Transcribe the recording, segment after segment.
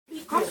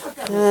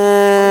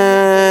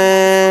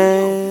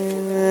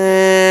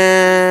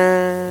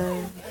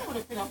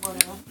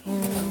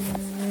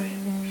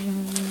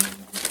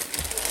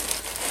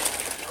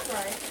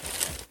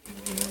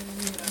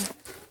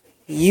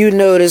You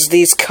notice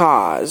these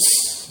cars.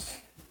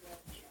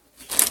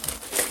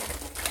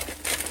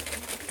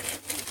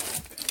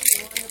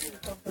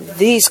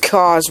 These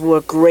cars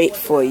were great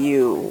for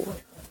you.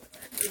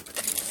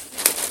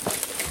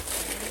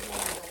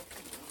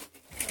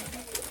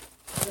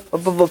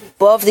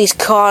 Above these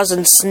cars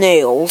and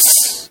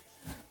snails,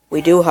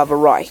 we do have a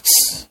right.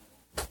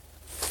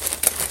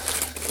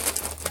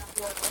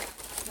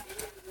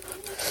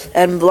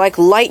 And like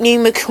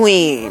Lightning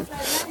McQueen,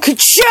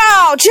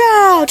 ka-chow,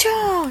 chow,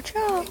 chow,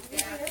 chow.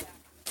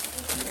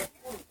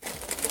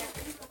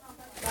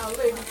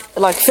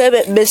 Like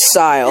Fibit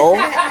Missile,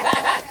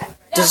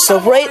 this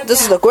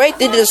is the great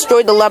thing to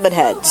destroy the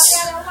Lemonheads.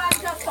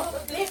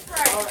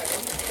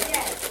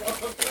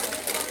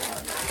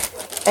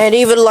 And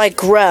even like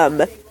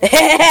Grem.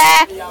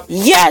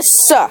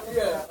 Yes!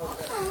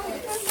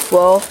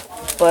 Well,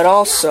 but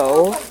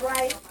also,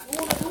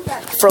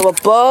 from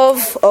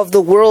above of the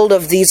world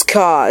of these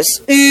cars,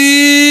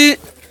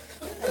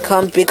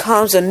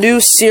 becomes a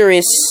new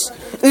series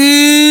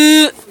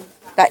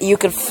that you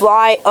can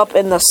fly up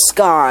in the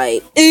sky.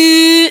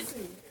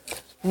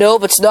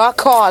 Nope, it's not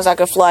cars that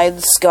can fly in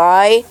the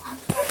sky.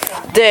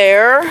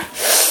 They're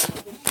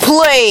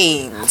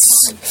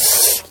planes.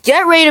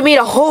 Get ready to meet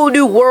a whole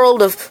new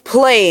world of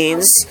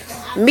planes.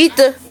 Meet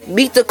the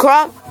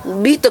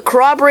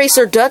crop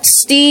racer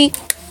Dusty,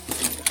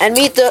 and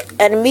meet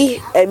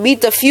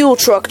the fuel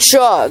truck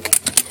Chug,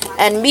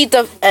 and meet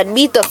the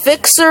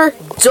fixer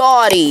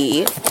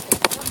Dottie.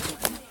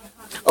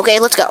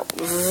 Okay, let's go.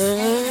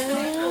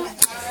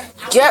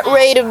 Get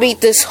ready to meet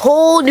this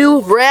whole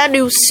new, brand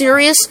new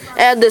series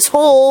and this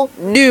whole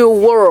new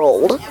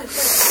world.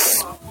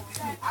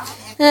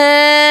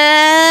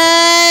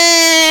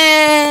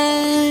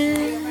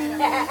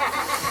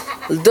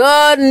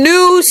 The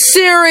new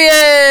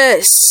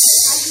series.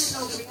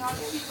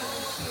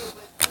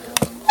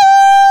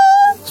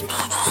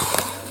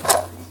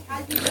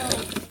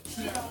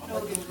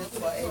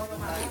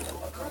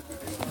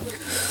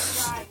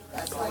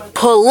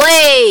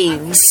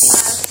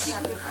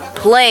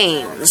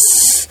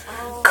 Planes.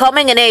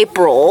 Coming in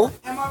April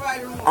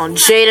on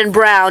Jayden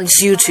Brown's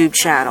YouTube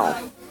channel.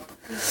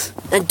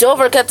 And don't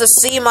forget to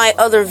see my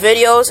other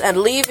videos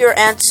and leave your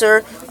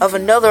answer of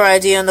another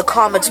idea in the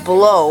comments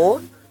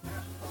below.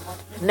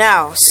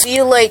 Now, see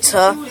you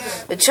later,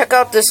 and check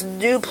out this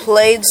new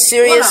plane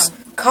series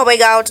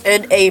coming out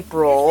in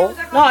April.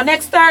 No,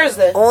 next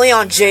Thursday. Only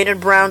on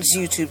Jayden Brown's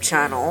YouTube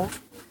channel.